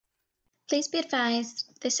Please be advised,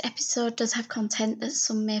 this episode does have content that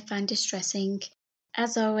some may find distressing.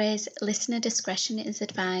 As always, listener discretion is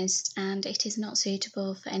advised and it is not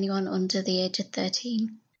suitable for anyone under the age of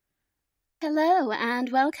 13. Hello and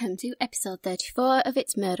welcome to episode 34 of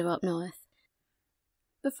It's Murder Up North.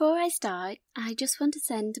 Before I start, I just want to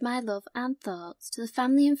send my love and thoughts to the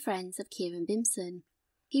family and friends of Kieran Bimpson.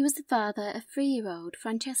 He was the father of 3-year-old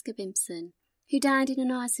Francesca Bimpson, who died in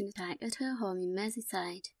an arson attack at her home in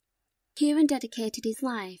Merseyside. Kieran dedicated his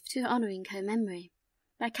life to honouring her memory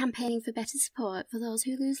by campaigning for better support for those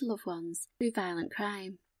who lose loved ones through violent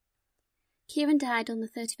crime. Kieran died on the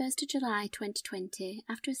 31st of July 2020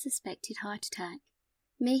 after a suspected heart attack.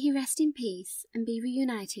 May he rest in peace and be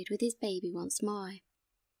reunited with his baby once more.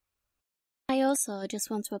 I also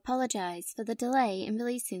just want to apologise for the delay in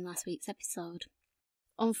releasing last week's episode.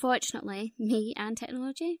 Unfortunately, me and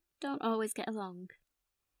technology don't always get along.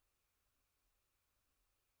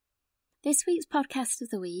 This week's podcast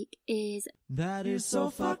of the week is That Is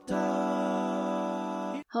So Fucked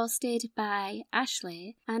Up, hosted by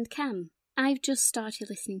Ashley and Cam. I've just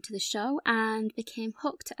started listening to the show and became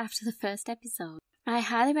hooked after the first episode. I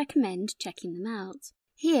highly recommend checking them out.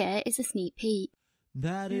 Here is a sneak peek.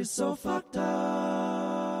 that is so fucked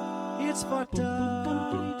up. It's fucked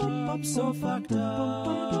up, so fucked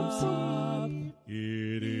up.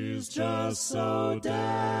 It is just so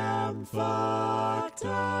damn fucked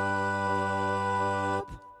up.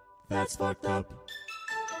 That's fucked up.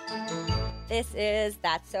 This is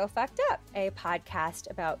That's So Fucked Up, a podcast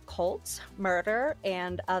about cults, murder,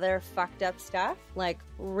 and other fucked up stuff. Like,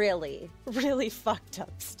 really, really fucked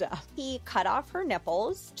up stuff. He cut off her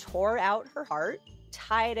nipples, tore out her heart,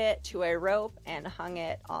 tied it to a rope, and hung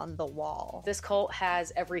it on the wall. This cult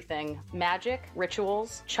has everything: magic,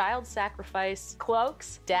 rituals, child sacrifice,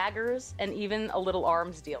 cloaks, daggers, and even a little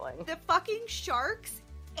arms dealing. The fucking sharks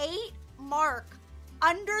ate Mark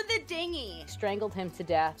under the dinghy. Strangled him to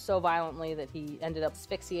death so violently that he ended up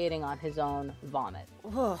asphyxiating on his own vomit.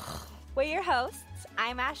 Ugh. We're your hosts.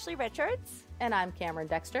 I'm Ashley Richards. And I'm Cameron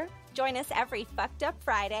Dexter. Join us every Fucked Up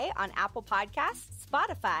Friday on Apple Podcasts,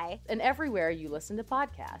 Spotify, And everywhere you listen to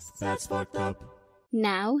podcasts. That's fucked up.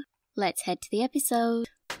 Now, let's head to the episode.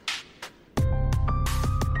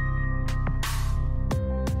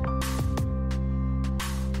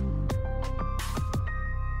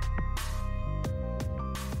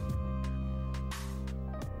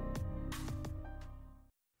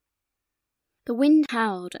 The wind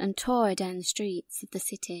howled and tore down the streets of the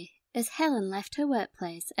city as Helen left her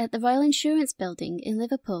workplace at the Royal Insurance Building in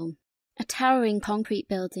Liverpool, a towering concrete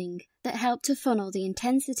building that helped to funnel the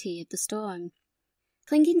intensity of the storm.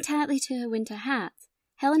 Clinging tightly to her winter hat,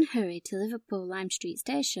 Helen hurried to Liverpool Lime Street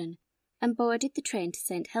Station and boarded the train to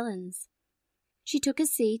St Helens. She took a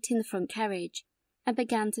seat in the front carriage and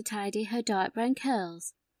began to tidy her dark brown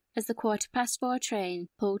curls as the 4:15 train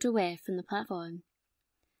pulled away from the platform.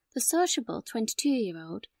 The sociable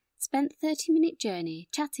 22-year-old spent the 30-minute journey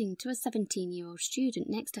chatting to a 17-year-old student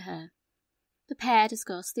next to her. The pair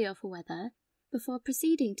discussed the awful weather before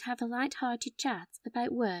proceeding to have a light-hearted chat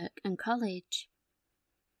about work and college.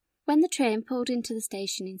 When the train pulled into the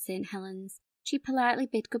station in St Helens, she politely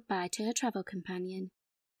bid goodbye to her travel companion,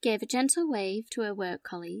 gave a gentle wave to her work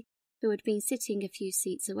colleague, who had been sitting a few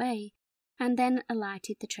seats away, and then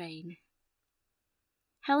alighted the train.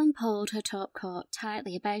 Helen pulled her top coat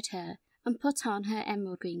tightly about her and put on her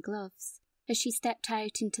emerald green gloves as she stepped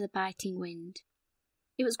out into the biting wind.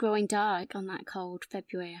 It was growing dark on that cold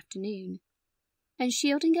February afternoon, and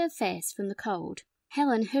shielding her face from the cold,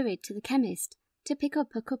 Helen hurried to the chemist to pick up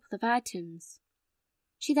a couple of items.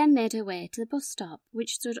 She then made her way to the bus stop,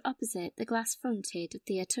 which stood opposite the glass-fronted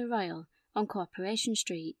Theatre Royal on Corporation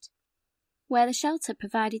Street, where the shelter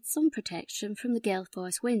provided some protection from the gale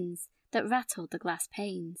force winds that rattled the glass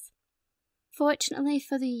panes. Fortunately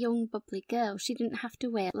for the young bubbly girl, she didn't have to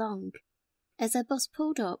wait long, as her bus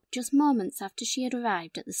pulled up just moments after she had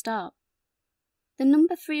arrived at the stop. The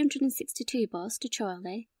number 362 bus to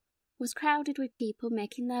Chorley was crowded with people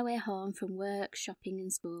making their way home from work, shopping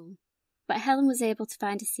and school, but Helen was able to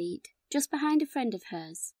find a seat just behind a friend of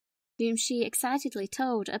hers, whom she excitedly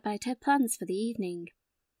told about her plans for the evening.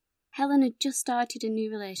 Helen had just started a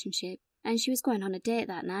new relationship and she was going on a date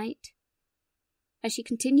that night. As she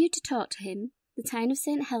continued to talk to him, the town of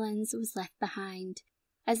St Helens was left behind,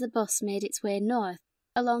 as the bus made its way north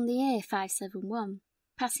along the A571,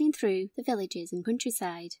 passing through the villages and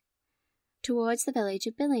countryside, towards the village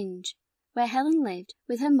of Billinge, where Helen lived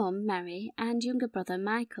with her mum Mary and younger brother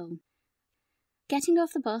Michael. Getting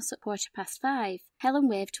off the bus at 5:15, Helen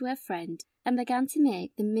waved to her friend and began to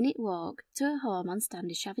make the minute walk to her home on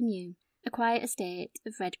Standish Avenue, a quiet estate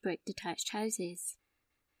of red brick detached houses.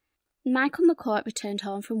 Michael McCourt returned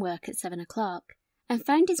home from work at 7 o'clock and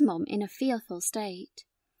found his mum in a fearful state.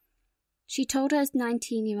 She told her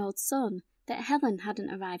 19-year-old son that Helen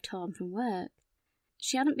hadn't arrived home from work.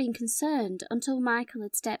 She hadn't been concerned until Michael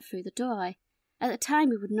had stepped through the door, at the time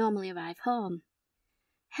he would normally arrive home.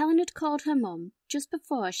 Helen had called her mum just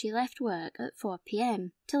before she left work at 4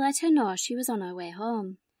 p.m. to let her know she was on her way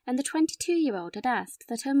home, and the 22-year-old had asked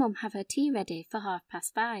that her mum have her tea ready for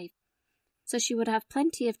 5:30, so she would have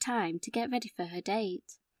plenty of time to get ready for her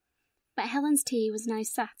date. But Helen's tea was now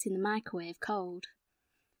sat in the microwave cold.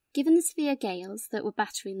 Given the severe gales that were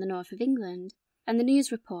battering the north of England, and the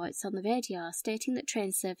news reports on the radio stating that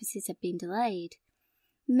train services had been delayed,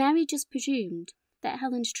 Mary just presumed that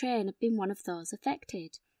Helen's train had been one of those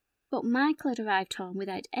affected, but Michael had arrived home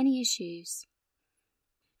without any issues.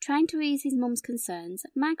 Trying to ease his mum's concerns,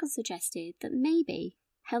 Michael suggested that maybe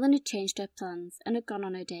Helen had changed her plans and had gone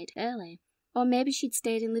on her date early, or maybe she'd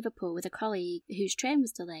stayed in Liverpool with a colleague whose train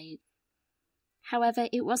was delayed. However,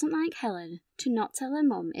 it wasn't like Helen to not tell her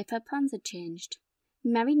mum if her plans had changed.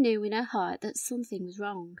 Mary knew in her heart that something was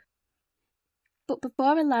wrong. But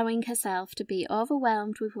before allowing herself to be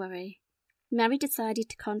overwhelmed with worry, Mary decided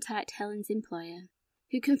to contact Helen's employer,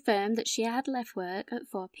 who confirmed that she had left work at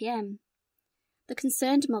 4 p.m. The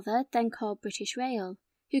concerned mother then called British Rail,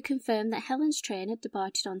 who confirmed that Helen's train had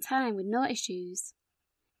departed on time with no issues.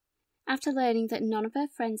 After learning that none of her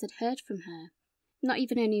friends had heard from her, not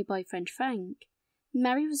even her new boyfriend Frank,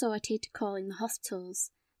 Mary resorted to calling the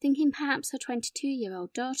hospitals, thinking perhaps her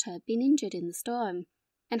 22-year-old daughter had been injured in the storm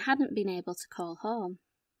and hadn't been able to call home.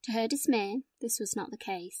 To her dismay, this was not the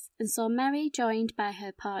case, and so Mary, joined by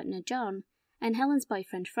her partner John and Helen's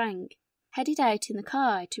boyfriend Frank, headed out in the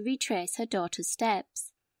car to retrace her daughter's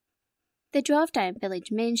steps. They drove down village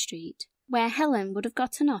Main Street, where Helen would have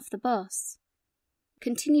gotten off the bus,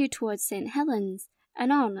 continued towards St Helens,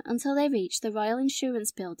 and on until they reached the Royal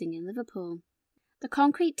Insurance Building in Liverpool. The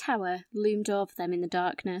concrete tower loomed over them in the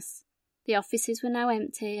darkness. The offices were now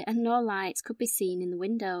empty and no lights could be seen in the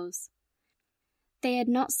windows. They had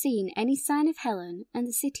not seen any sign of Helen and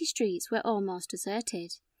the city streets were almost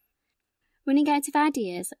deserted. Running out of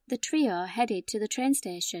ideas, the trio headed to the train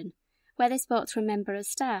station, where they spoke to a member of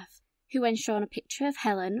staff, who, when shown a picture of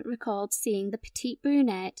Helen, recalled seeing the petite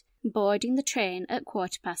brunette boarding the train at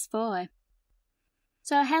 4:15.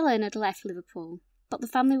 So Helen had left Liverpool, but the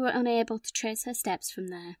family were unable to trace her steps from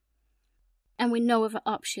there. And with no other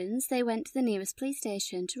options, they went to the nearest police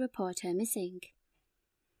station to report her missing.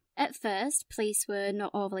 At first, police were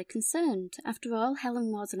not overly concerned. After all,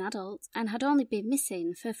 Helen was an adult and had only been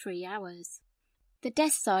missing for 3 hours. The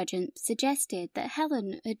desk sergeant suggested that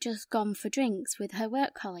Helen had just gone for drinks with her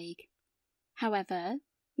work colleague. However,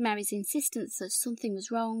 Mary's insistence that something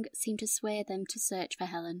was wrong seemed to sway them to search for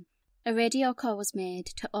Helen. A radio call was made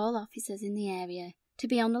to all officers in the area to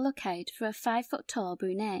be on the lookout for a 5-foot-tall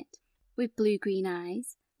brunette with blue-green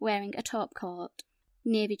eyes, wearing a top coat,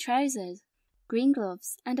 navy trousers, green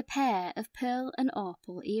gloves, and a pair of pearl and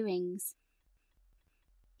opal earrings.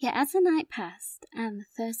 Yet as the night passed and the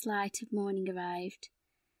first light of morning arrived,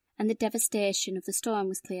 and the devastation of the storm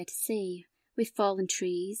was clear to see, with fallen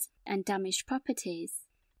trees and damaged properties,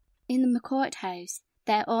 in the McCourt house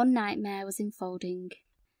their own nightmare was unfolding.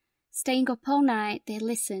 Staying up all night, they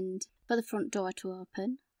listened for the front door to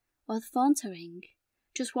open, or the phone to ring,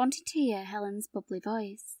 just wanting to hear Helen's bubbly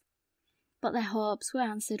voice. But their hopes were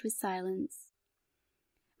answered with silence.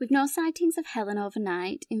 With no sightings of Helen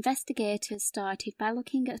overnight, investigators started by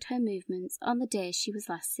looking at her movements on the day she was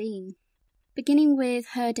last seen, beginning with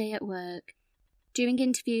her day at work. During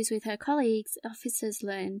interviews with her colleagues, officers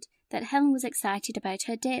learned that Helen was excited about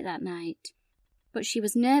her date that night, but she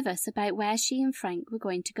was nervous about where she and Frank were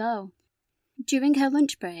going to go. During her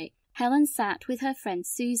lunch break, Helen sat with her friend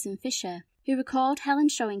Susan Fisher, who recalled Helen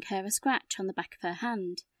showing her a scratch on the back of her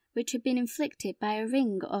hand, which had been inflicted by a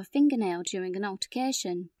ring or fingernail during an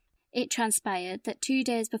altercation. It transpired that 2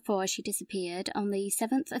 days before she disappeared, on the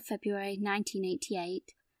 7th of February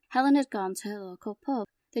 1988, Helen had gone to her local pub,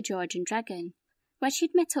 the George and Dragon, where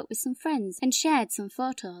she'd met up with some friends and shared some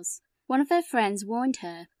photos. One of her friends warned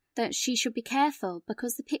her that she should be careful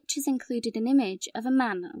because the pictures included an image of a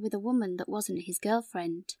man with a woman that wasn't his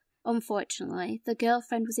girlfriend. Unfortunately, the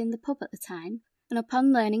girlfriend was in the pub at the time, and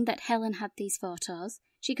upon learning that Helen had these photos,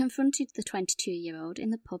 she confronted the 22-year-old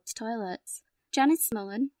in the pub's toilets. Janice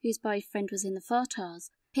Mullen, whose boyfriend was in the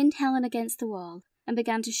photos, pinned Helen against the wall and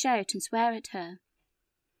began to shout and swear at her.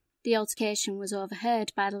 The altercation was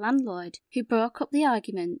overheard by the landlord, who broke up the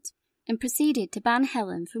argument and proceeded to ban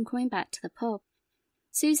Helen from coming back to the pub.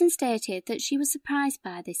 Susan stated that she was surprised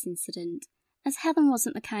by this incident, as Helen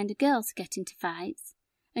wasn't the kind of girl to get into fights,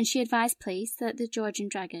 and she advised police that the Georgian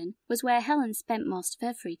Dragon was where Helen spent most of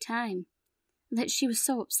her free time, that she was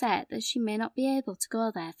so upset that she may not be able to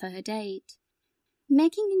go there for her date.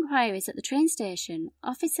 Making inquiries at the train station,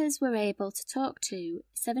 officers were able to talk to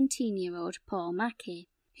 17-year-old Paul Mackey,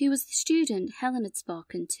 who was the student Helen had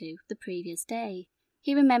spoken to the previous day.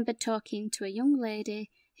 He remembered talking to a young lady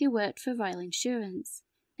who worked for Royal Insurance,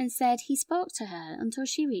 and said he spoke to her until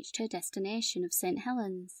she reached her destination of St.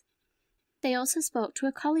 Helens. They also spoke to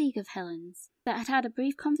a colleague of Helen's that had had a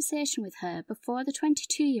brief conversation with her before the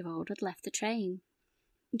 22-year-old had left the train.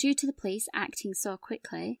 Due to the police acting so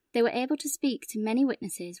quickly, they were able to speak to many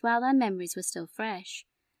witnesses while their memories were still fresh,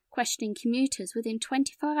 questioning commuters within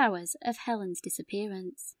 24 hours of Helen's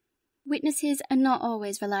disappearance. Witnesses are not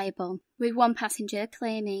always reliable, with one passenger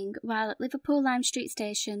claiming while at Liverpool Lime Street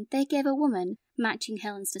Station they gave a woman matching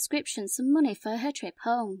Helen's description some money for her trip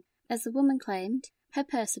home. As the woman claimed, her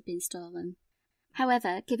purse had been stolen.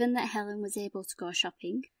 However, given that Helen was able to go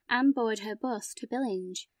shopping and board her bus to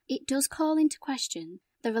Billinge, it does call into question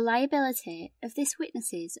the reliability of this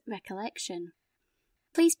witness's recollection.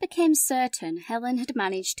 Police became certain Helen had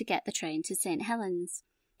managed to get the train to St. Helens.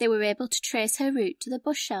 They were able to trace her route to the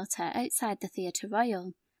bus shelter outside the Theatre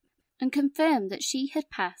Royal, and confirmed that she had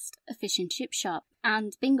passed a fish and chip shop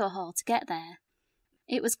and bingo hall to get there.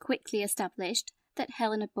 It was quickly established that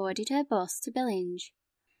Helen had boarded her bus to Billinge.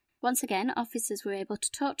 Once again, officers were able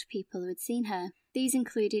to talk to people who had seen her. These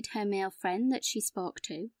included her male friend that she spoke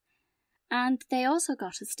to, and they also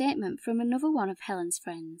got a statement from another one of Helen's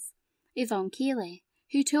friends, Yvonne Keeley,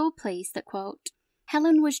 who told police that, quote,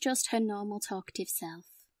 Helen was just her normal talkative self.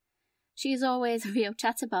 She is always a real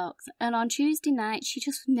chatterbox, and on Tuesday night she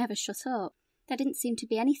just never shut up. There didn't seem to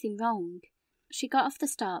be anything wrong. She got off the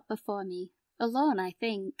stop before me, alone, I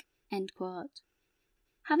think, end quote.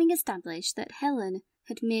 Having established that Helen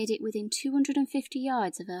had made it within 250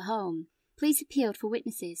 yards of her home, police appealed for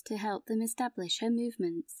witnesses to help them establish her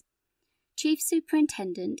movements. Chief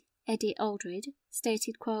Superintendent Eddie Aldred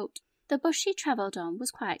stated, quote, the bus she travelled on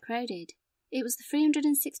was quite crowded. It was the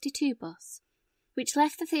 362 bus, which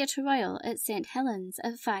left the Theatre Royal at St. Helens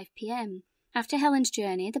at 5 p.m. After Helen's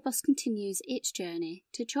journey, the bus continues its journey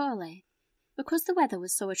to Chorley. Because the weather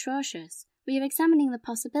was so atrocious, we are examining the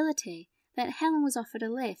possibility that Helen was offered a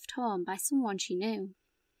lift home by someone she knew.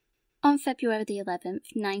 On February the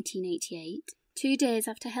 11th, 1988, 2 days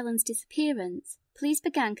after Helen's disappearance, police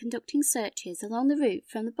began conducting searches along the route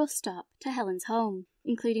from the bus stop to Helen's home,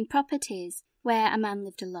 including properties where a man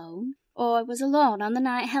lived alone or was alone on the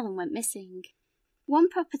night Helen went missing. One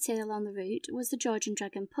property along the route was the Georgian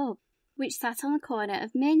Dragon pub, which sat on the corner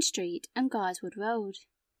of Main Street and Garswood Road.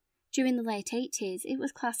 During the late 80s, it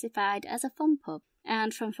was classified as a fun pub,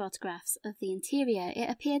 and from photographs of the interior, it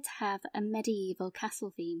appeared to have a medieval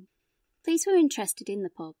castle theme. Police were interested in the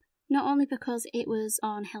pub, not only because it was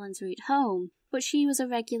on Helen's route home, but she was a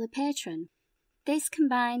regular patron. This,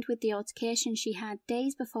 combined with the altercation she had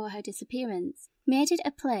days before her disappearance, made it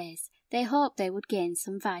a place they hoped they would gain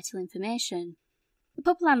some vital information. The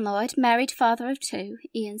pub landlord, married father of two,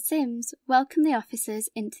 Ian Sims, welcomed the officers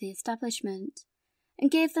into the establishment and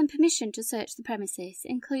gave them permission to search the premises,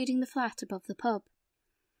 including the flat above the pub.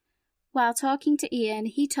 While talking to Ian,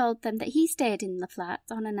 he told them that he stayed in the flat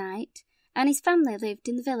on a night and his family lived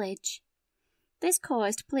in the village. This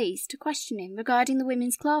caused police to question him regarding the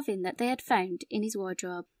women's clothing that they had found in his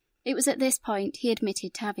wardrobe. It was at this point he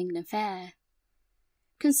admitted to having an affair.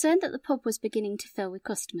 Concerned that the pub was beginning to fill with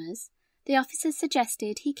customers, the officers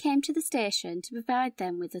suggested he came to the station to provide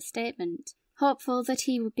them with a statement, hopeful that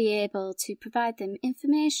he would be able to provide them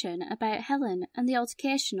information about Helen and the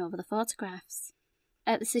altercation over the photographs.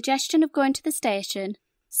 At the suggestion of going to the station,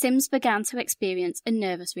 Sims began to experience a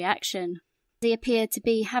nervous reaction. He appeared to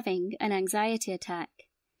be having an anxiety attack.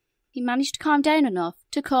 He managed to calm down enough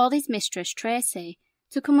to call his mistress Tracy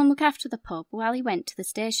to come and look after the pub while he went to the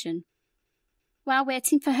station. While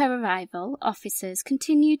waiting for her arrival, officers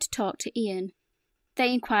continued to talk to Ian.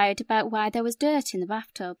 They inquired about why there was dirt in the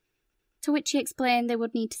bathtub, to which he explained they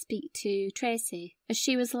would need to speak to Tracy, as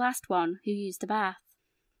she was the last one who used the bath.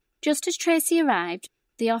 Just as Tracy arrived,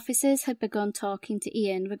 the officers had begun talking to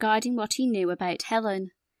Ian regarding what he knew about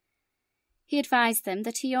Helen. He advised them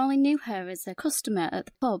that he only knew her as a customer at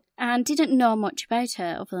the pub and didn't know much about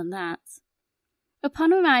her other than that.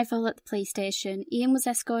 Upon arrival at the police station, Ian was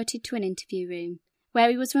escorted to an interview room,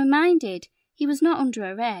 where he was reminded he was not under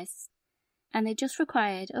arrest, and they just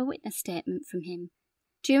required a witness statement from him.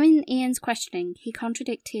 During Ian's questioning, he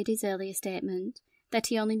contradicted his earlier statement that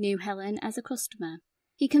he only knew Helen as a customer.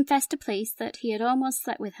 He confessed to police that he had almost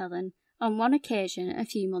slept with Helen on one occasion a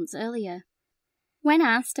few months earlier. When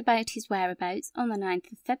asked about his whereabouts on the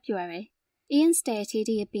 9th of February, Ian stated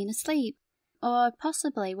he had been asleep, or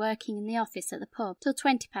possibly working in the office at the pub till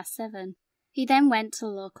 7:20. He then went to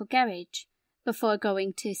the local garage, before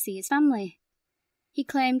going to see his family. He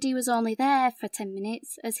claimed he was only there for 10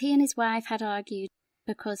 minutes, as he and his wife had argued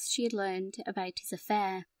because she had learned about his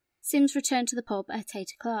affair. Sims returned to the pub at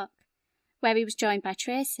 8 o'clock, where he was joined by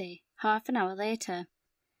Tracy half an hour later.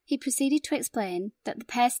 He proceeded to explain that the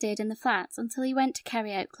pair stayed in the flats until he went to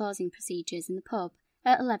carry out closing procedures in the pub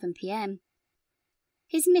at 11 p.m.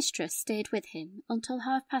 His mistress stayed with him until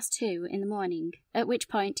 2:30 in the morning, at which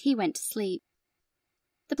point he went to sleep.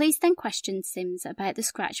 The police then questioned Sims about the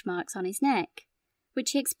scratch marks on his neck,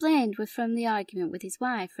 which he explained were from the argument with his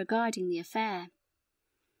wife regarding the affair.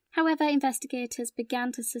 However, investigators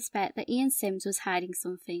began to suspect that Ian Sims was hiding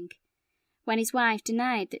something, when his wife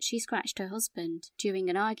denied that she scratched her husband during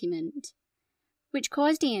an argument, which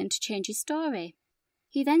caused Ian to change his story.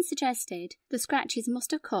 He then suggested the scratches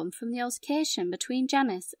must have come from the altercation between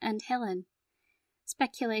Janice and Helen,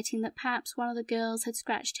 speculating that perhaps one of the girls had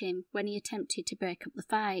scratched him when he attempted to break up the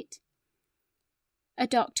fight. A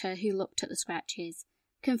doctor who looked at the scratches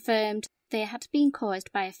confirmed they had been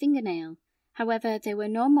caused by a fingernail. However, they were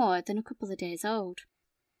no more than a couple of days old,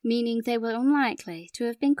 meaning they were unlikely to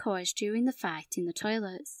have been caused during the fight in the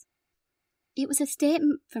toilets. It was a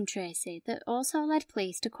statement from Tracy that also led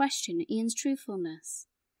police to question Ian's truthfulness.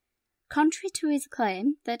 Contrary to his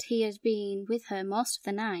claim that he had been with her most of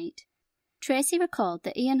the night, Tracy recalled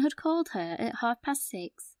that Ian had called her at 6:30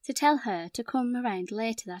 to tell her to come around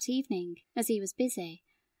later that evening, as he was busy,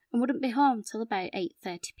 and wouldn't be home till about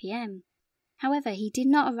 8:30 p.m. However, he did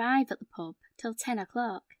not arrive at the pub till 10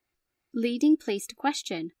 o'clock, leading police to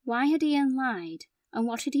question why had Ian lied and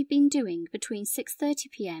what had he been doing between 6:30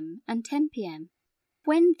 p.m. and 10 p.m.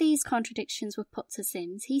 When these contradictions were put to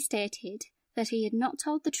Sims, he stated that he had not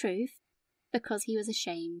told the truth because he was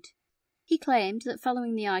ashamed. He claimed that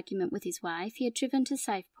following the argument with his wife, he had driven to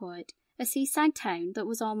Southport, a seaside town that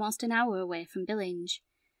was almost an hour away from Billinge,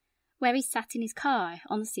 where he sat in his car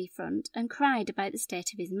on the seafront and cried about the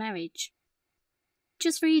state of his marriage.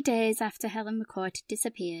 Just 3 days after Helen McCourt had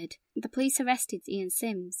disappeared, the police arrested Ian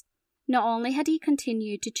Sims. Not only had he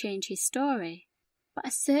continued to change his story, but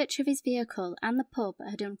a search of his vehicle and the pub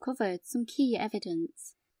had uncovered some key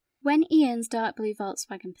evidence. When Ian's dark blue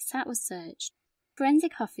Volkswagen Passat was searched,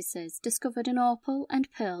 forensic officers discovered an opal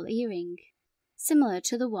and pearl earring, similar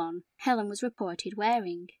to the one Helen was reported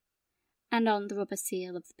wearing, and on the rubber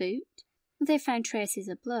seal of the boot, they found traces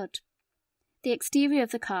of blood. The exterior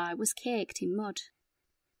of the car was caked in mud.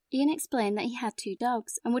 Ian explained that he had 2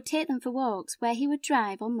 dogs and would take them for walks where he would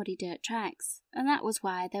drive on muddy dirt tracks, and that was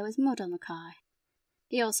why there was mud on the car.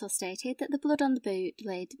 He also stated that the blood on the boot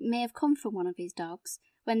lid may have come from one of his dogs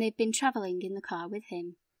when they'd been travelling in the car with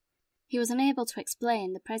him. He was unable to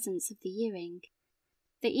explain the presence of the earring.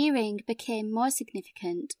 The earring became more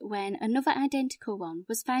significant when another identical one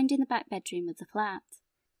was found in the back bedroom of the flat,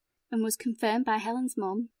 and was confirmed by Helen's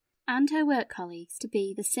mum and her work colleagues to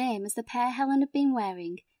be the same as the pair Helen had been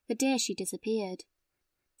wearing the day she disappeared.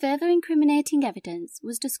 Further incriminating evidence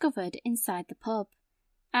was discovered inside the pub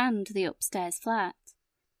and the upstairs flat.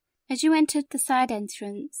 As you entered the side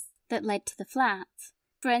entrance that led to the flat,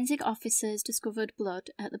 forensic officers discovered blood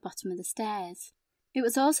at the bottom of the stairs. It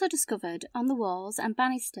was also discovered on the walls and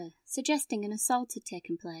banister, suggesting an assault had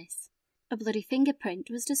taken place. A bloody fingerprint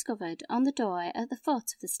was discovered on the door at the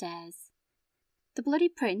foot of the stairs. The bloody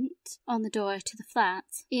print on the door to the flat,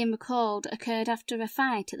 Ian recalled, occurred after a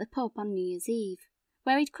fight at the pub on New Year's Eve,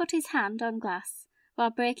 where he'd cut his hand on glass while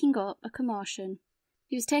breaking up a commotion.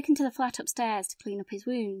 He was taken to the flat upstairs to clean up his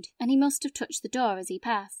wound, and he must have touched the door as he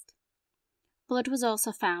passed. Blood was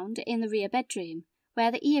also found in the rear bedroom,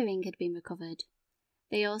 where the earring had been recovered.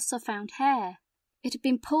 They also found hair. It had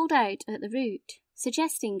been pulled out at the root,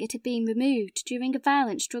 suggesting it had been removed during a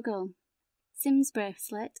violent struggle. Sim's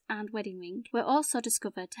bracelet and wedding ring were also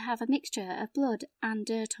discovered to have a mixture of blood and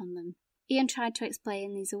dirt on them. Ian tried to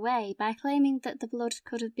explain these away by claiming that the blood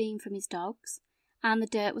could have been from his dogs, and the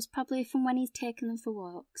dirt was probably from when he'd taken them for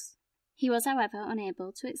walks. He was, however,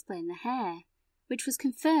 unable to explain the hair, which was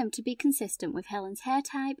confirmed to be consistent with Helen's hair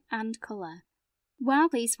type and colour. While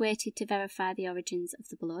police waited to verify the origins of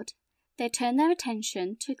the blood, they turned their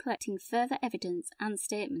attention to collecting further evidence and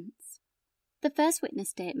statements. The first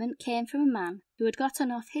witness statement came from a man who had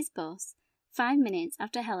gotten off his bus 5 minutes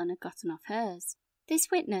after Helen had gotten off hers. This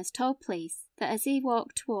witness told police that as he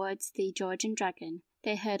walked towards the Georgian Dragon,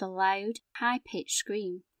 they heard a loud, high-pitched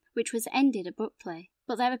scream, which was ended abruptly,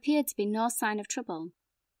 but there appeared to be no sign of trouble.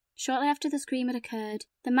 Shortly after the scream had occurred,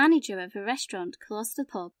 the manager of a restaurant close to the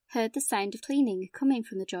pub heard the sound of cleaning coming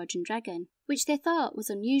from the George and Dragon, which they thought was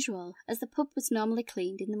unusual as the pub was normally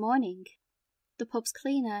cleaned in the morning. The pub's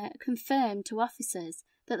cleaner confirmed to officers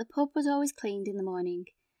that the pub was always cleaned in the morning,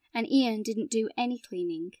 and Ian didn't do any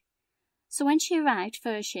cleaning. So when she arrived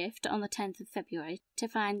for a shift on the 10th of February to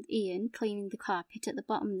find Ian cleaning the carpet at the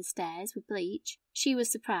bottom of the stairs with bleach, she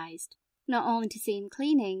was surprised, not only to see him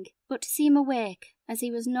cleaning, but to see him awake, as he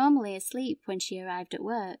was normally asleep when she arrived at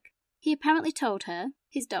work. He apparently told her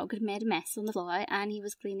his dog had made a mess on the floor and he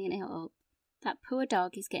was cleaning it up. That poor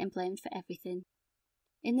dog is getting blamed for everything.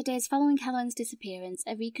 In the days following Helen's disappearance,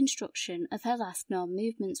 a reconstruction of her last known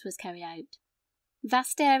movements was carried out.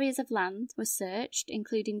 Vast areas of land were searched,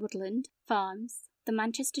 including woodland, farms, the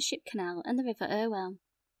Manchester Ship Canal and the River Irwell.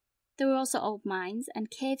 There were also old mines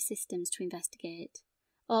and cave systems to investigate.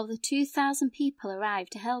 Over 2,000 people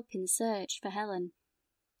arrived to help in the search for Helen,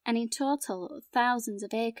 and in total thousands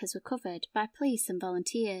of acres were covered by police and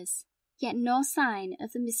volunteers. Yet no sign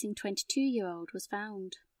of the missing 22-year-old was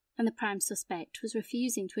found, and the prime suspect was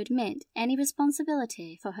refusing to admit any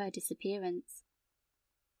responsibility for her disappearance.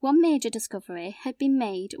 One major discovery had been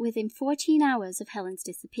made within 14 hours of Helen's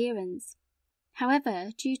disappearance. However,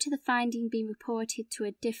 due to the finding being reported to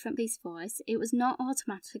a different police force, it was not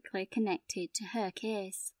automatically connected to her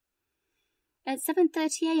case. At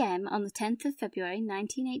 7:30 a.m. on the 10th of February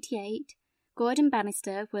 1988, Gordon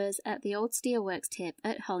Bannister was at the old steelworks tip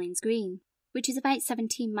at Hollins Green, which is about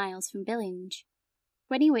 17 miles from Billinge,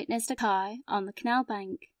 when he witnessed a car on the canal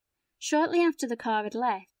bank. Shortly after the car had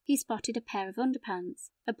left, he spotted a pair of underpants,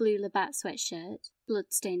 a blue Labatt sweatshirt,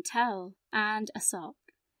 blood-stained towel, and a sock,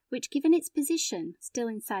 which, given its position still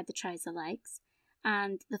inside the trouser legs,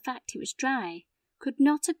 and the fact it was dry, could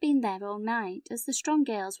not have been there all night, as the strong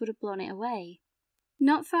gales would have blown it away.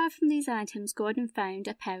 Not far from these items, Gordon found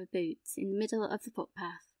a pair of boots in the middle of the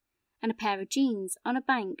footpath, and a pair of jeans on a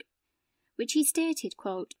bank, which he stated,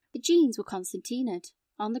 quote, "The jeans were concertinaed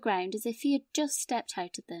on the ground as if he had just stepped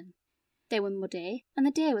out of them. They were muddy, and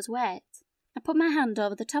the day was wet. I put my hand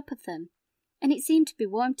over the top of them, and it seemed to be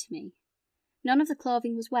warm to me. None of the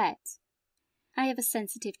clothing was wet. I have a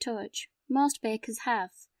sensitive touch. Most bakers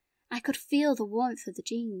have. I could feel the warmth of the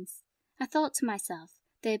jeans. I thought to myself,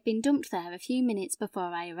 they had been dumped there a few minutes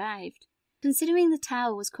before I arrived. Considering the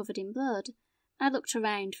towel was covered in blood, I looked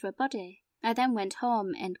around for a body. I then went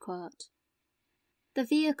home," end quote. The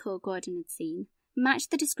vehicle Gordon had seen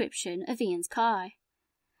matched the description of Ian's car,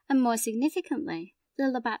 and more significantly, the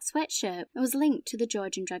Labatt sweatshirt was linked to the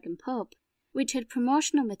George and Dragon pub, which had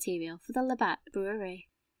promotional material for the Labatt brewery.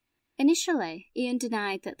 Initially, Ian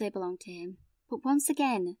denied that they belonged to him, but once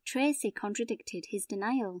again Tracy contradicted his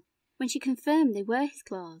denial when she confirmed they were his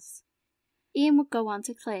clothes. Ian would go on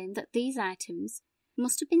to claim that these items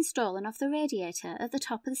must have been stolen off the radiator at the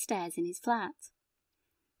top of the stairs in his flat.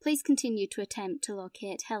 Police continued to attempt to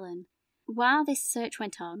locate Helen. While this search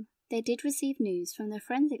went on, they did receive news from the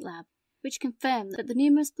forensic lab, which confirmed that the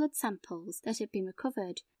numerous blood samples that had been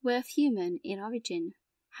recovered were of human in origin.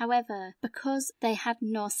 However, because they had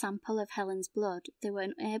no sample of Helen's blood, they were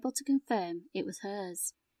unable to confirm it was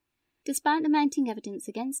hers. Despite the mounting evidence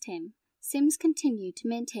against him, Sims continued to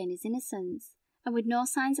maintain his innocence, and with no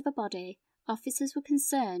signs of a body, officers were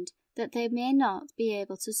concerned that they may not be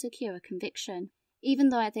able to secure a conviction, even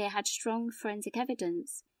though they had strong forensic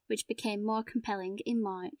evidence, which became more compelling in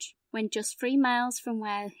March, when just 3 miles from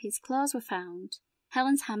where his clothes were found,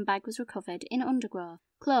 Helen's handbag was recovered in undergrowth,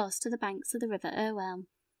 close to the banks of the River Irwell.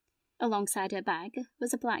 Alongside her bag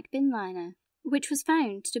was a black bin liner, which was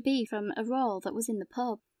found to be from a roll that was in the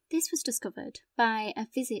pub. This was discovered by a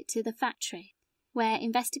visit to the factory, where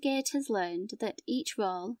investigators learned that each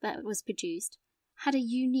roll that was produced had a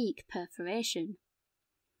unique perforation.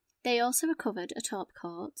 They also recovered a top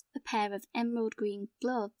coat, a pair of emerald green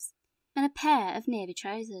gloves, and a pair of navy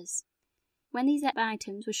trousers. When these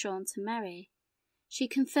items were shown to Mary, she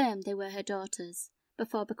confirmed they were her daughter's,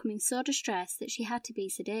 before becoming so distressed that she had to be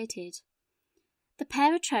sedated. The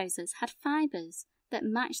pair of trousers had fibres that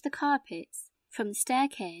matched the carpets from the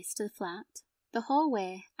staircase to the flat, the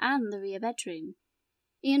hallway, and the rear bedroom.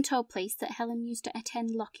 Ian told police that Helen used to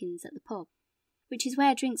attend lock-ins at the pub, which is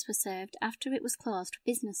where drinks were served after it was closed for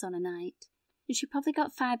business on a night, and she probably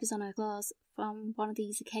got fibres on her clothes from one of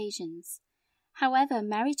these occasions. However,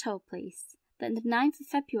 Mary told police that the 9th of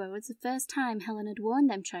February was the first time Helen had worn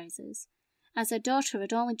them trousers, as her daughter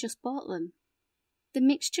had only just bought them. The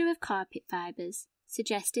mixture of carpet fibres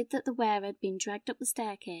suggested that the wearer had been dragged up the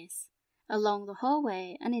staircase, along the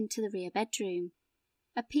hallway and into the rear bedroom.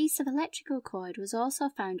 A piece of electrical cord was also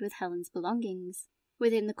found with Helen's belongings,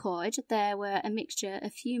 Within the cord there were a mixture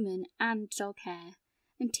of human and dog hair,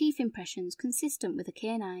 and teeth impressions consistent with a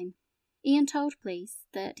canine. Ian told police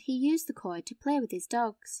that he used the cord to play with his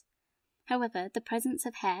dogs. However, the presence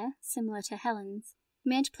of hair, similar to Helen's,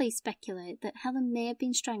 made police speculate that Helen may have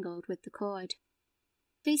been strangled with the cord.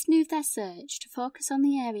 Police moved their search to focus on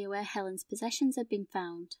the area where Helen's possessions had been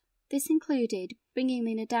found. This included bringing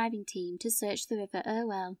in a diving team to search the River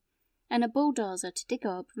Irwell, and a bulldozer to dig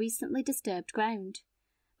up recently disturbed ground.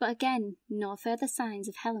 But again, no further signs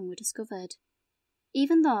of Helen were discovered.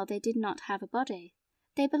 Even though they did not have a body,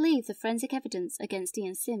 they believed the forensic evidence against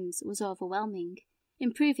Ian Sims was overwhelming,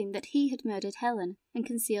 in proving that he had murdered Helen and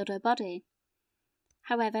concealed her body.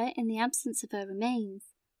 However, in the absence of her remains,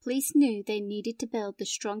 police knew they needed to build the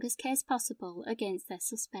strongest case possible against their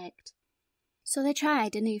suspect. So they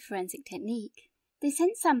tried a new forensic technique. They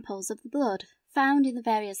sent samples of the blood found in the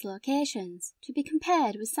various locations to be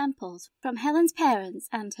compared with samples from Helen's parents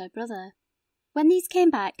and her brother. When these came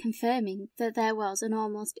back confirming that there was an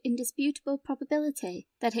almost indisputable probability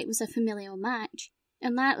that it was a familial match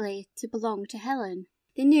and likely to belong to Helen,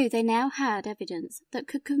 they knew they now had evidence that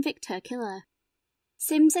could convict her killer.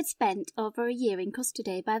 Sims had spent over a year in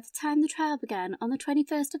custody by the time the trial began on the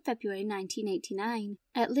 21st of February 1989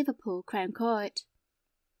 at Liverpool Crown Court.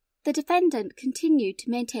 The defendant continued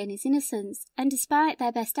to maintain his innocence, and despite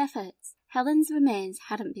their best efforts, Helen's remains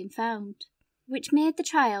hadn't been found, which made the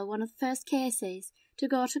trial one of the first cases to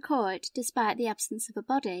go to court despite the absence of a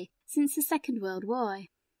body since the Second World War.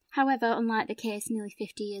 However, unlike the case nearly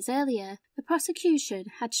 50 years earlier, the prosecution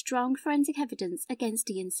had strong forensic evidence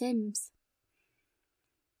against Ian Sims.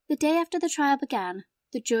 The day after the trial began,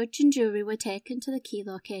 the judge and jury were taken to the key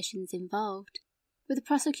locations involved, with the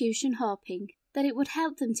prosecution hoping that it would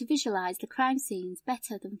help them to visualise the crime scenes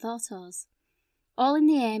better than photos, all in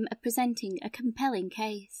the aim of presenting a compelling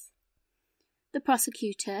case. The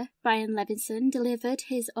prosecutor, Brian Levinson, delivered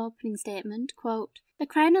his opening statement, quote, "The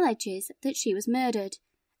Crown alleges that she was murdered,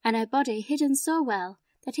 and her body hidden so well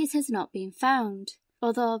that it has not been found,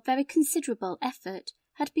 although very considerable effort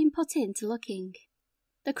had been put into looking.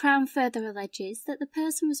 The Crown further alleges that the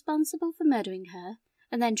person responsible for murdering her,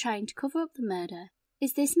 and then trying to cover up the murder,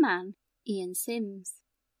 is this man, Ian Sims."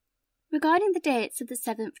 Regarding the dates of the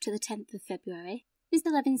 7th to the 10th of February,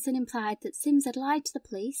 Mr. Levinson implied that Sims had lied to the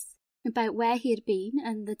police about where he had been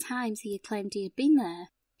and the times he had claimed he had been there.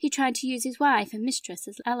 He tried to use his wife and mistress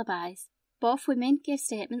as alibis. Both women gave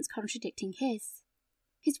statements contradicting his.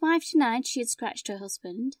 His wife denied she had scratched her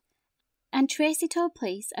husband, and Tracy told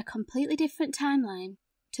police a completely different timeline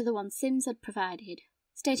to the one Sims had provided,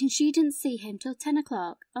 stating she didn't see him till 10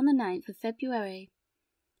 o'clock on the 9th of February.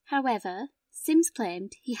 However, Sims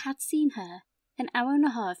claimed he had seen her an hour and a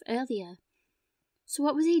half earlier. So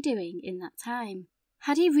what was he doing in that time?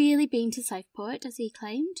 Had he really been to Southport as he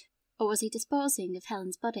claimed, or was he disposing of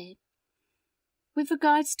Helen's body? With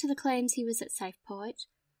regards to the claims he was at Southport,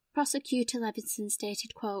 Prosecutor Levinson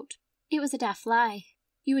stated, quote, "It was a daft lie.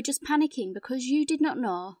 You were just panicking because you did not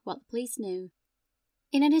know what the police knew."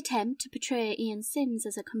 In an attempt to portray Ian Sims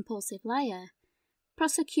as a compulsive liar,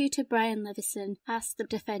 Prosecutor Brian Levinson asked the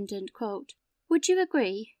defendant, quote, "Would you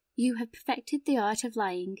agree you have perfected the art of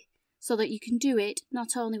lying so that you can do it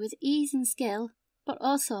not only with ease and skill, but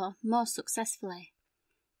also more successfully?"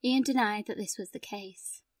 Ian denied that this was the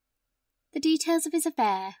case. The details of his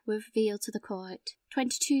affair were revealed to the court.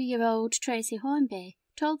 22-year-old Tracy Hornby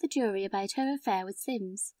told the jury about her affair with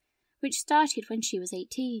Sims, which started when she was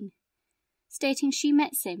 18, stating she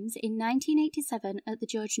met Sims in 1987 at the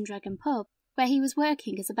George and Dragon pub, where he was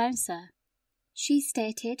working as a bouncer. She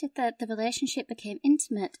stated that the relationship became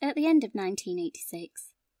intimate at the end of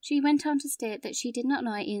 1986. She went on to state that she did not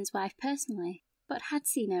know Ian's wife personally, but had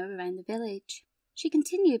seen her around the village. She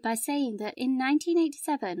continued by saying that in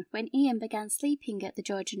 1987, when Ian began sleeping at the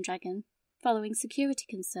George and Dragon, following security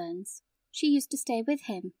concerns, she used to stay with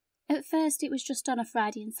him. At first it was just on a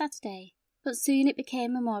Friday and Saturday, but soon it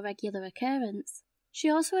became a more regular occurrence. She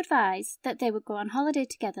also advised that they would go on holiday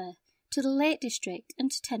together to the Lake District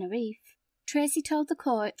and to Tenerife. Tracy told the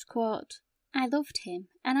court, quote, "I loved him,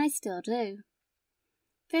 and I still do."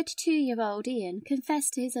 32-year-old Ian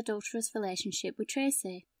confessed to his adulterous relationship with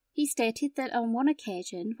Tracy. He stated that on one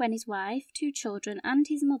occasion, when his wife, 2 children and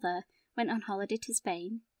his mother went on holiday to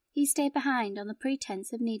Spain, he stayed behind on the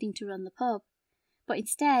pretense of needing to run the pub, but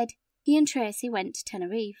instead he and Tracy went to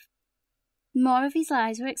Tenerife. More of his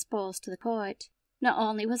lies were exposed to the court. Not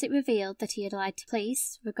only was it revealed that he had lied to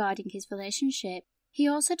police regarding his relationship, he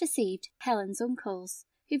also deceived Helen's uncles,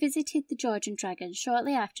 who visited the George and Dragon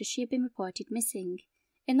shortly after she had been reported missing,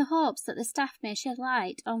 in the hopes that the staff may shed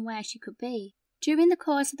light on where she could be. During the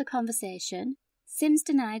course of the conversation, Sims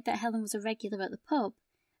denied that Helen was a regular at the pub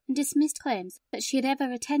and dismissed claims that she had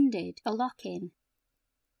ever attended a lock-in.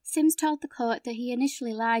 Sims told the court that he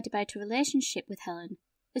initially lied about a relationship with Helen,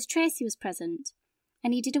 as Tracy was present,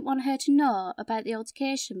 and he didn't want her to know about the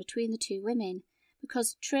altercation between the two women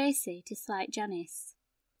because Tracy disliked Janice.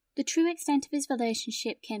 The true extent of his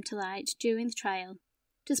relationship came to light during the trial.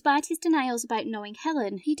 Despite his denials about knowing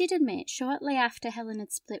Helen, he did admit shortly after Helen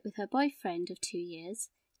had split with her boyfriend of 2 years,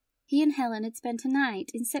 he and Helen had spent a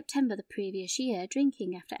night in September the previous year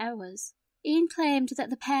drinking after hours. Ian claimed that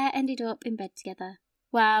the pair ended up in bed together,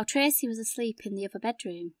 while Tracy was asleep in the other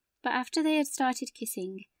bedroom. But after they had started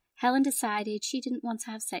kissing, Helen decided she didn't want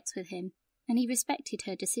to have sex with him, and he respected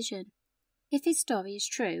her decision. If his story is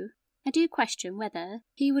true, I do question whether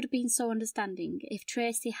he would have been so understanding if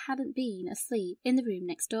Tracy hadn't been asleep in the room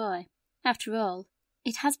next door. After all,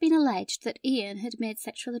 it has been alleged that Ian had made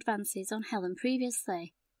sexual advances on Helen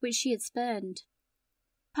previously, which she had spurned.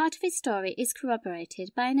 Part of his story is corroborated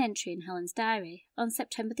by an entry in Helen's diary on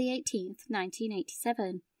September the 18th,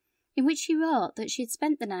 1987, in which she wrote that she had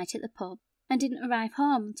spent the night at the pub and didn't arrive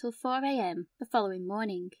home until 4 a.m. the following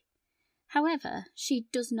morning. However, she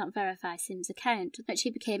does not verify Sims' account that she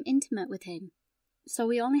became intimate with him, so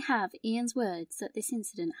we only have Ian's words that this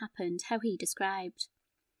incident happened how he described.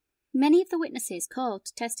 Many of the witnesses called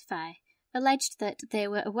to testify alleged that they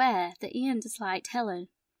were aware that Ian disliked Helen.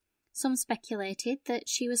 Some speculated that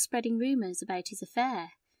she was spreading rumours about his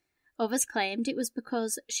affair. Others claimed it was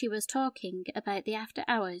because she was talking about the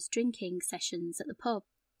after-hours drinking sessions at the pub,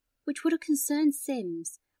 which would have concerned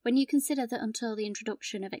Sims when you consider that until the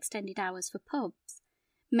introduction of extended hours for pubs,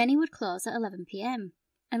 many would close at 11 p.m,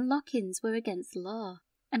 and lock-ins were against the law,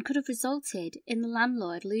 and could have resulted in the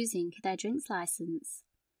landlord losing their drinks licence.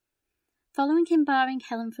 Following him barring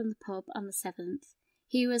Helen from the pub on the 7th,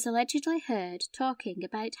 he was allegedly heard talking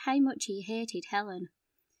about how much he hated Helen.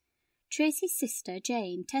 Tracy's sister,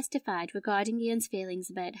 Jane, testified regarding Ian's feelings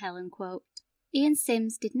about Helen, quote, "Ian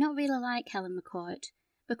Sims did not really like Helen McCourt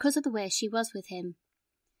because of the way she was with him."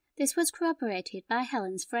 This was corroborated by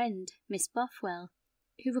Helen's friend, Miss Bothwell,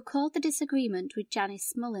 who recalled the disagreement with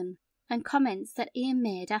Janice Smullen and comments that Ian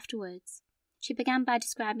made afterwards. She began by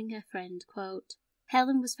describing her friend, quote,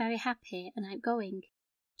 "Helen was very happy and outgoing.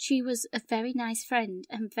 She was a very nice friend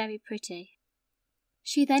and very pretty."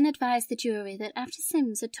 She then advised the jury that after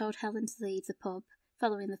Sims had told Helen to leave the pub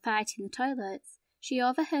following the fight in the toilets, she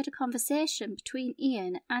overheard a conversation between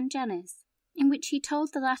Ian and Janice, in which he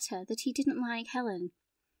told the latter that he didn't like Helen.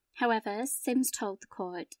 However, Sims told the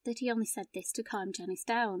court that he only said this to calm Janice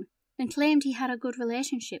down, and claimed he had a good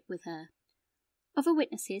relationship with her. Other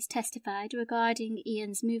witnesses testified regarding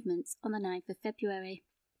Ian's movements on the 9th of February.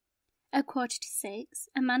 At 5:45,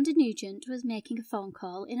 Amanda Nugent was making a phone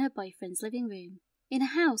call in her boyfriend's living room, in a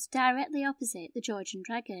house directly opposite the George and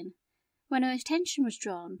Dragon, when her attention was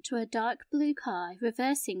drawn to a dark blue car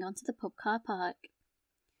reversing onto the pub car park.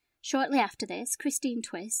 Shortly after this, Christine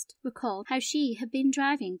Twist recalled how she had been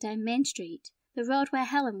driving down Main Street, the road where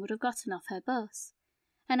Helen would have gotten off her bus,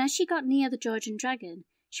 and as she got near the George and Dragon,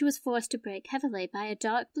 she was forced to brake heavily by a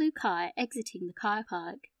dark blue car exiting the car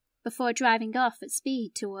park, before driving off at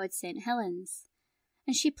speed towards St. Helens,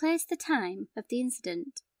 and she placed the time of the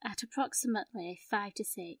incident at approximately 5 to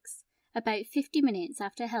 6, about 50 minutes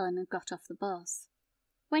after Helen had got off the bus.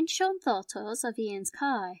 When shown photos of Ian's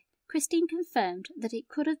car, Christine confirmed that it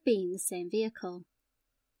could have been the same vehicle.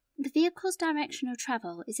 The vehicle's direction of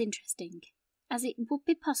travel is interesting, as it would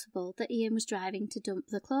be possible that Ian was driving to dump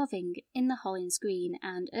the clothing in the Hollins Green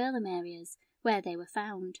and Earlham areas where they were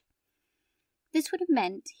found. This would have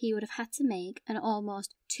meant he would have had to make an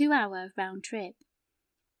almost 2-hour round trip,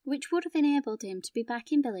 which would have enabled him to be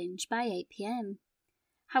back in Billinge by 8 p.m.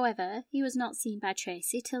 However, he was not seen by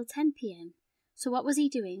Tracy till 10 p.m, so what was he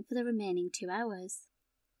doing for the remaining 2 hours?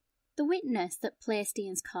 The witness that placed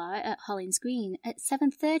Ian's car at Hollins Green at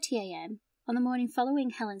 7:30 a.m. on the morning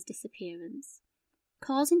following Helen's disappearance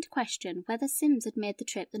calls into question whether Sims had made the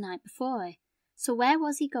trip the night before, so where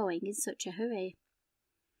was he going in such a hurry?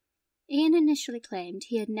 Ian initially claimed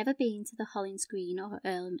he had never been to the Hollins Green or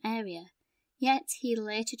Earlham area, yet he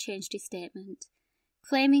later changed his statement,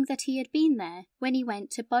 claiming that he had been there when he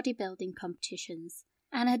went to bodybuilding competitions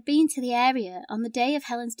and had been to the area on the day of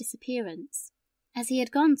Helen's disappearance, as he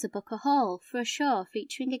had gone to book a hall for a show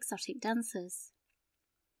featuring exotic dancers.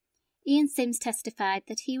 Ian Sims testified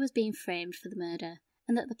that he was being framed for the murder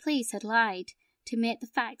and that the police had lied to make the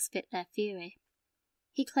facts fit their theory.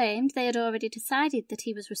 He claimed they had already decided that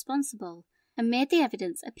he was responsible and made the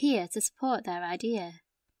evidence appear to support their idea.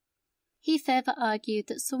 He further argued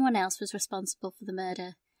that someone else was responsible for the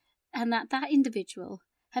murder and that that individual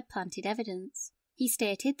had planted evidence. He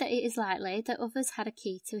stated that it is likely that others had a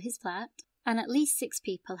key to his flat, and at least 6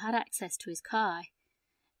 people had access to his car,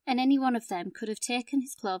 and any one of them could have taken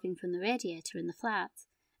his clothing from the radiator in the flat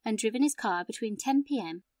and driven his car between 10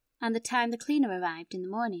 p.m. and the time the cleaner arrived in the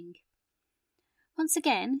morning. Once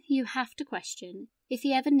again, you have to question if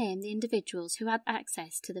he ever named the individuals who had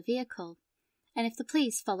access to the vehicle, and if the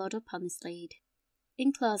police followed up on this lead.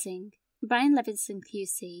 In closing, Brian Levinson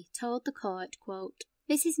QC told the court, quote,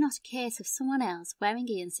 "This is not a case of someone else wearing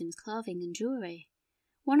Ian Sims' clothing and jewellery.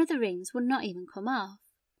 One of the rings would not even come off.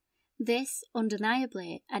 This,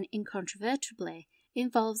 undeniably and incontrovertibly,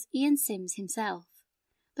 involves Ian Sims himself.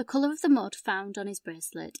 The colour of the mud found on his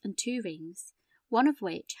bracelet and 2 rings, one of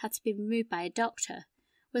which had to be removed by a doctor,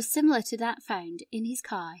 was similar to that found in his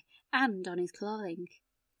car and on his clothing.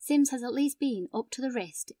 Sims has at least been up to the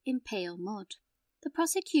wrist in pale mud." The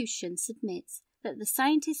prosecution submits that the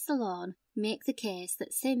scientists alone make the case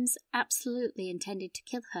that Sims absolutely intended to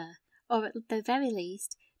kill her, or at the very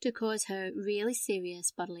least to cause her really serious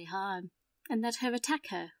bodily harm, and that her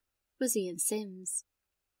attacker was Ian Sims.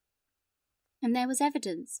 And there was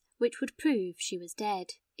evidence which would prove she was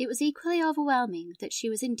dead. It was equally overwhelming that she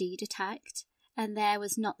was indeed attacked, and there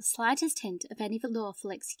was not the slightest hint of any lawful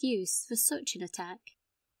excuse for such an attack.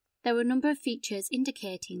 There were a number of features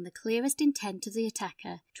indicating the clearest intent of the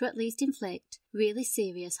attacker to at least inflict really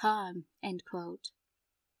serious harm." End quote.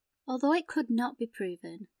 Although it could not be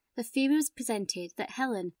proven, the theory was presented that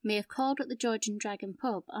Helen may have called at the George and Dragon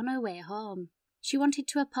pub on her way home. She wanted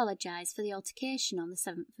to apologise for the altercation on the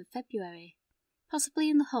 7th of February,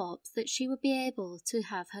 possibly in the hopes that she would be able to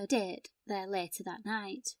have her date there later that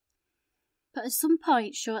night. But at some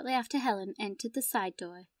point shortly after Helen entered the side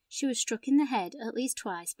door, she was struck in the head at least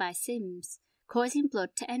twice by Sims, causing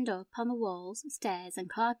blood to end up on the walls, stairs and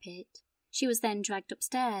carpet. She was then dragged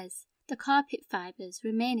upstairs, the carpet fibres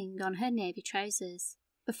remaining on her navy trousers,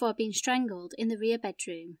 before being strangled in the rear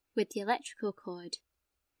bedroom with the electrical cord.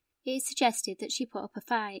 It is suggested that she put up a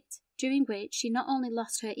fight, during which she not only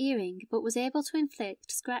lost her earring but was able to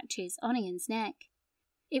inflict scratches on Ian's neck.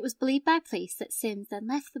 It was believed by police that Sims then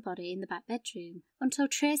left the body in the back bedroom until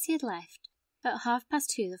Tracy had left at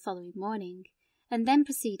 2:30 the following morning, and then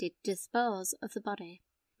proceeded to dispose of the body,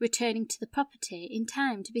 returning to the property in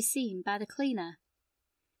time to be seen by the cleaner.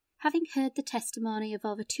 Having heard the testimony of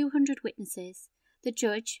over 200 witnesses, the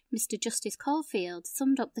judge, Mr. Justice Caulfield,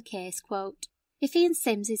 summed up the case, quote, "If Ian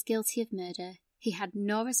Sims is guilty of murder, he had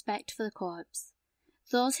no respect for the corpse.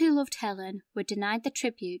 Those who loved Helen were denied the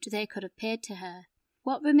tribute they could have paid to her.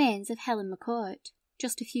 What remains of Helen McCourt?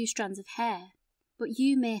 Just a few strands of hair. But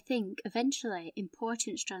you may think eventually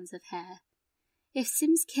important strands of hair. If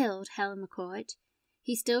Sims killed Helen McCourt,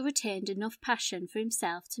 he still retained enough passion for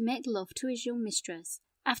himself to make love to his young mistress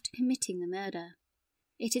after committing the murder.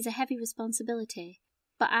 It is a heavy responsibility,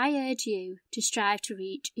 but I urge you to strive to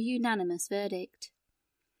reach a unanimous verdict."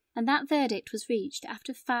 And that verdict was reached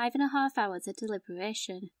after 5.5 hours of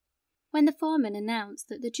deliberation. When the foreman announced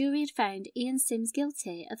that the jury had found Ian Sims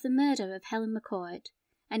guilty of the murder of Helen McCourt,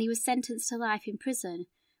 and he was sentenced to life in prison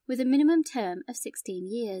with a minimum term of 16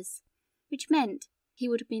 years, which meant he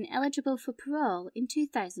would have been eligible for parole in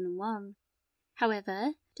 2001.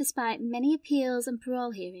 However, despite many appeals and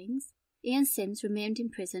parole hearings, Ian Sims remained in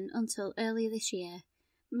prison until earlier this year,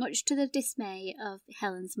 much to the dismay of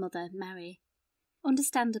Helen's mother, Mary.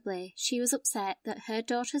 Understandably, she was upset that her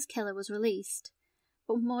daughter's killer was released,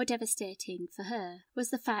 but more devastating for her was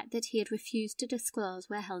the fact that he had refused to disclose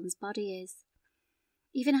where Helen's body is.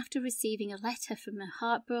 Even after receiving a letter from her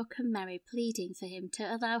heartbroken Mary pleading for him to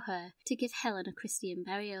allow her to give Helen a Christian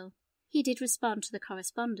burial, he did respond to the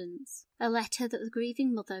correspondence, a letter that the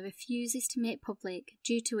grieving mother refuses to make public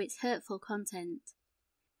due to its hurtful content.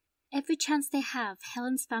 Every chance they have,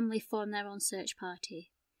 Helen's family form their own search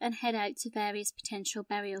party and head out to various potential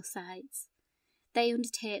burial sites. They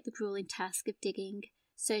undertake the grueling task of digging,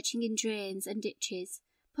 searching in drains and ditches,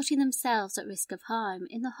 putting themselves at risk of harm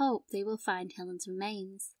in the hope they will find Helen's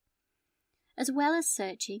remains. As well as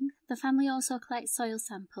searching, the family also collects soil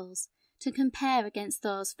samples to compare against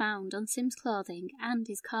those found on Sims' clothing and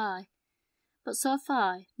his car, but so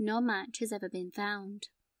far no match has ever been found.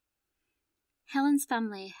 Helen's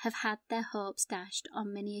family have had their hopes dashed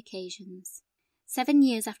on many occasions. 7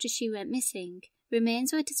 years after she went missing,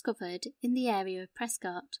 remains were discovered in the area of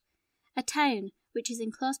Prescott, a town which is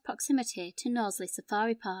in close proximity to Knowsley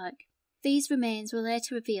Safari Park. These remains were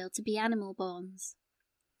later revealed to be animal bones.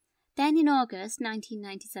 Then in August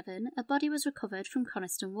 1997, a body was recovered from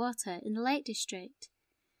Coniston Water in the Lake District.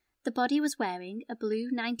 The body was wearing a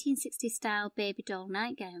blue 1960s-style baby doll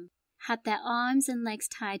nightgown, had their arms and legs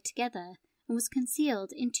tied together, and was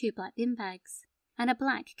concealed in 2 black bin bags. and a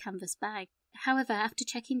black canvas bag. However, after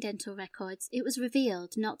checking dental records, it was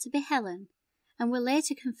revealed not to be Helen, and were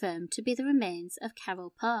later confirmed to be the remains of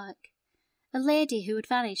Carol Park, a lady who had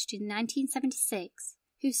vanished in 1976,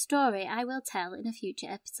 whose story I will tell in a future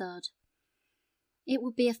episode. It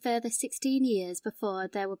would be a further 16 years before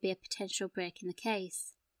there would be a potential break in the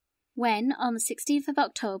case. When, on the 16th of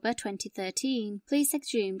October 2013, police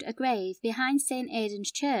exhumed a grave behind St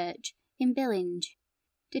Aidan's Church in Billinge,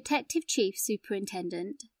 Detective Chief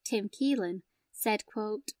Superintendent Tim Keelan said,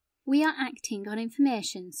 quote, "We are acting on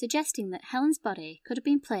information suggesting that Helen's body could have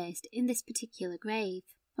been placed in this particular grave,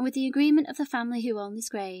 and with the agreement of the family who own this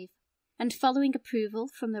grave, and following approval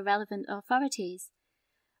from the relevant authorities,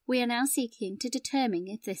 we are now seeking to determine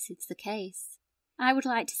if this is the case. I would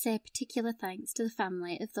like to say particular thanks to the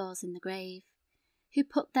family of those in the grave, who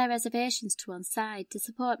put their reservations to one side to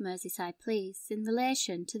support Merseyside Police in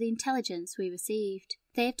relation to the intelligence we received.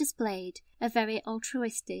 They have displayed a very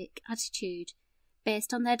altruistic attitude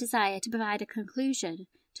based on their desire to provide a conclusion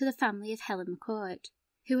to the family of Helen McCourt,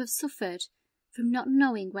 who have suffered from not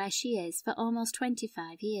knowing where she is for almost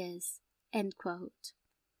 25 years." End quote.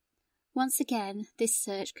 Once again, this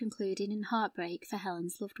search concluded in heartbreak for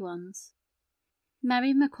Helen's loved ones.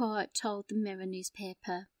 Mary McCourt told the Mirror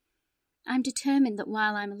newspaper, "I'm determined that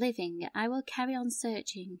while I'm living, I will carry on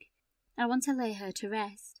searching. I want to lay her to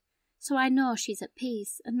rest, so I know she's at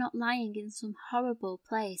peace and not lying in some horrible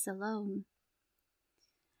place alone."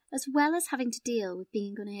 As well as having to deal with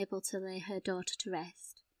being unable to lay her daughter to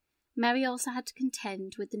rest, Mary also had to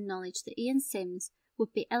contend with the knowledge that Ian Sims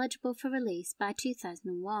would be eligible for release by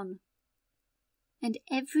 2001. And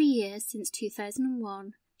every year since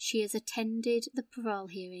 2001, she has attended the parole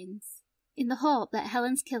hearings, in the hope that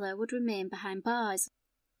Helen's killer would remain behind bars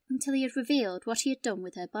until he had revealed what he had done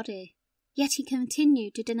with her body. Yet he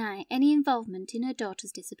continued to deny any involvement in her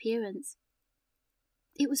daughter's disappearance.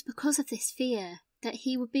 It was because of this fear that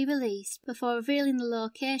he would be released before revealing the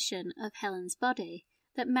location of Helen's body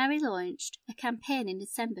that Mary launched a campaign in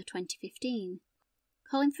December 2015,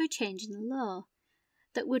 calling for a change in the law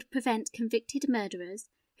that would prevent convicted murderers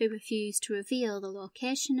who refused to reveal the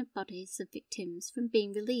location of bodies of victims from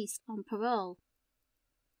being released on parole.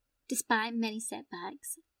 Despite many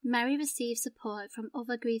setbacks, Mary received support from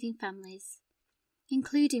other grieving families,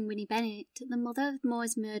 including Winnie Bennett, the mother of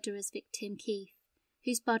Moore's murderer's victim Keith,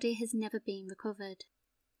 whose body has never been recovered.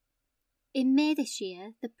 In May this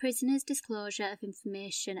year, the Prisoner's Disclosure of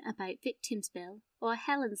Information About Victims Bill, or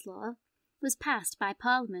Helen's Law, was passed by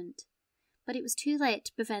Parliament, but it was too late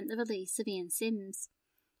to prevent the release of Ian Sims,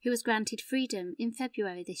 who was granted freedom in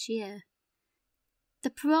February this year. The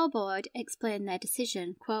Parole Board explained their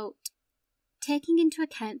decision, quote, "Taking into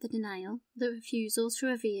account the denial, the refusal to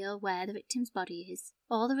reveal where the victim's body is,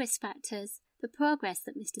 all the risk factors, the progress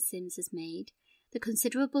that Mr. Sims has made, the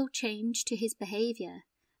considerable change to his behaviour,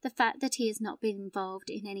 the fact that he has not been involved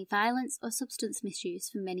in any violence or substance misuse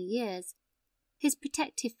for many years, his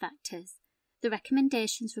protective factors, the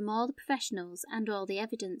recommendations from all the professionals and all the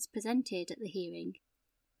evidence presented at the hearing,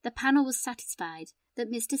 the panel was satisfied that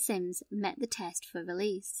Mr. Sims met the test for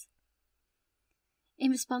release." In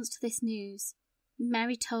response to this news,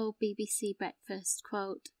 Mary told BBC Breakfast,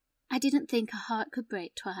 quote, "I didn't think a heart could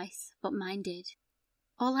break twice, but mine did.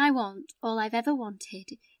 All I want, all I've ever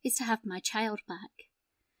wanted, is to have my child back.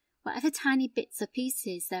 Whatever tiny bits or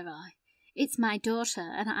pieces there are, it's my daughter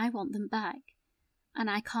and I want them back, and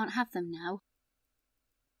I can't have them now."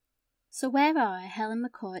 So where are Helen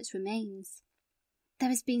McCourt's remains? There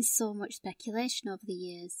has been so much speculation over the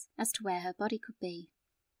years as to where her body could be.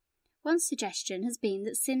 One suggestion has been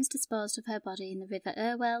that Sims disposed of her body in the River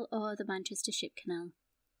Irwell or the Manchester Ship Canal,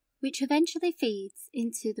 which eventually feeds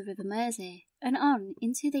into the River Mersey and on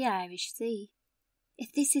into the Irish Sea.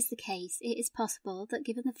 If this is the case, it is possible that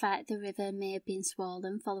given the fact the river may have been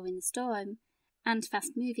swollen following the storm, and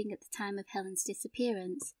fast-moving at the time of Helen's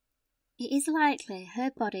disappearance, it is likely her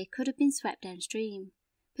body could have been swept downstream,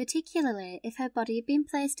 particularly if her body had been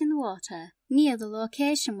placed in the water near the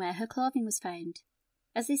location where her clothing was found,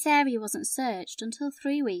 as this area wasn't searched until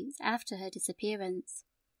 3 weeks after her disappearance.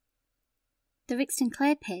 The Rixton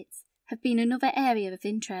clay pits have been another area of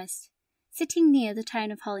interest. Sitting near the town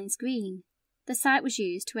of Hollins Green, the site was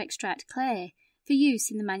used to extract clay for use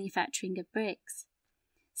in the manufacturing of bricks.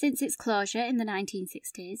 Since its closure in the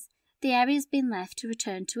 1960s, the area has been left to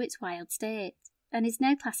return to its wild state and is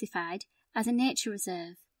now classified as a nature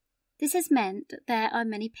reserve. This has meant that there are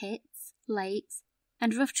many pits, lakes,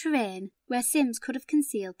 and rough terrain where Sims could have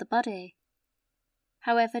concealed the body.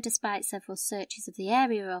 However, despite several searches of the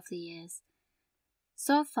area over the years,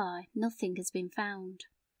 so far nothing has been found.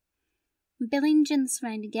 Billinge and the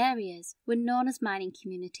surrounding areas were known as mining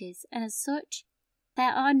communities, and as such,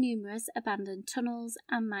 there are numerous abandoned tunnels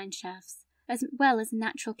and mine shafts, as well as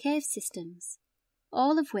natural cave systems,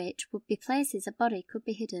 all of which would be places a body could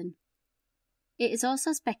be hidden. It is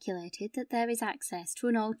also speculated that there is access to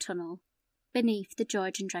an old tunnel beneath the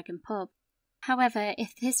George and Dragon pub. However,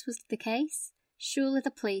 if this was the case, surely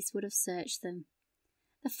the police would have searched them.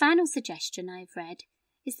 The final suggestion I have read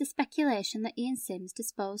is the speculation that Ian Sims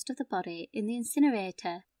disposed of the body in the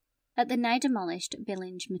incinerator at the now demolished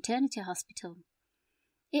Billinge Maternity Hospital.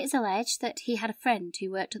 It is alleged that he had a friend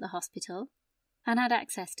who worked at the hospital and had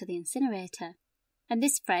access to the incinerator, and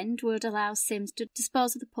this friend would allow Sims to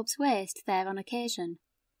dispose of the pub's waste there on occasion,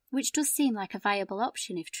 which does seem like a viable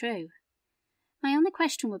option if true. My only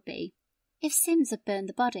question would be, if Sims had burned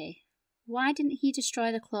the body, why didn't he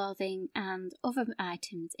destroy the clothing and other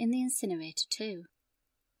items in the incinerator too?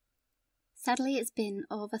 Sadly, it's been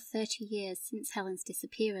over 30 years since Helen's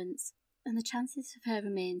disappearance, and the chances of her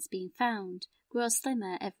remains being found grow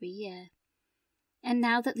slimmer every year. And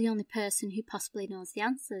now that the only person who possibly knows the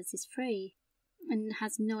answers is free, and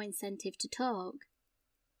has no incentive to talk,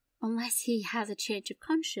 unless he has a change of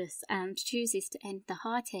conscience and chooses to end the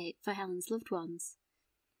heartache for Helen's loved ones.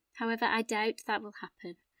 However, I doubt that will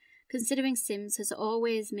happen, considering Sims has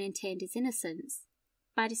always maintained his innocence.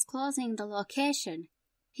 By disclosing the location,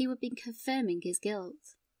 he would be confirming his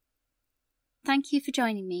guilt. Thank you for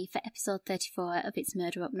joining me for episode 34 of It's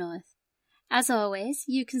Murder Up North. As always,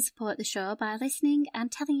 you can support the show by listening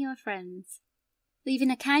and telling your friends,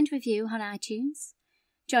 leaving a kind review on iTunes,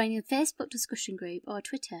 joining the Facebook discussion group or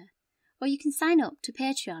Twitter, or you can sign up to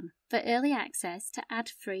Patreon for early access to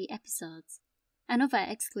ad-free episodes and other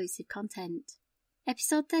exclusive content.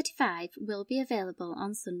 Episode 35 will be available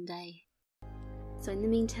on Sunday. So in the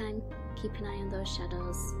meantime, keep an eye on those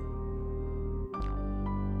shadows.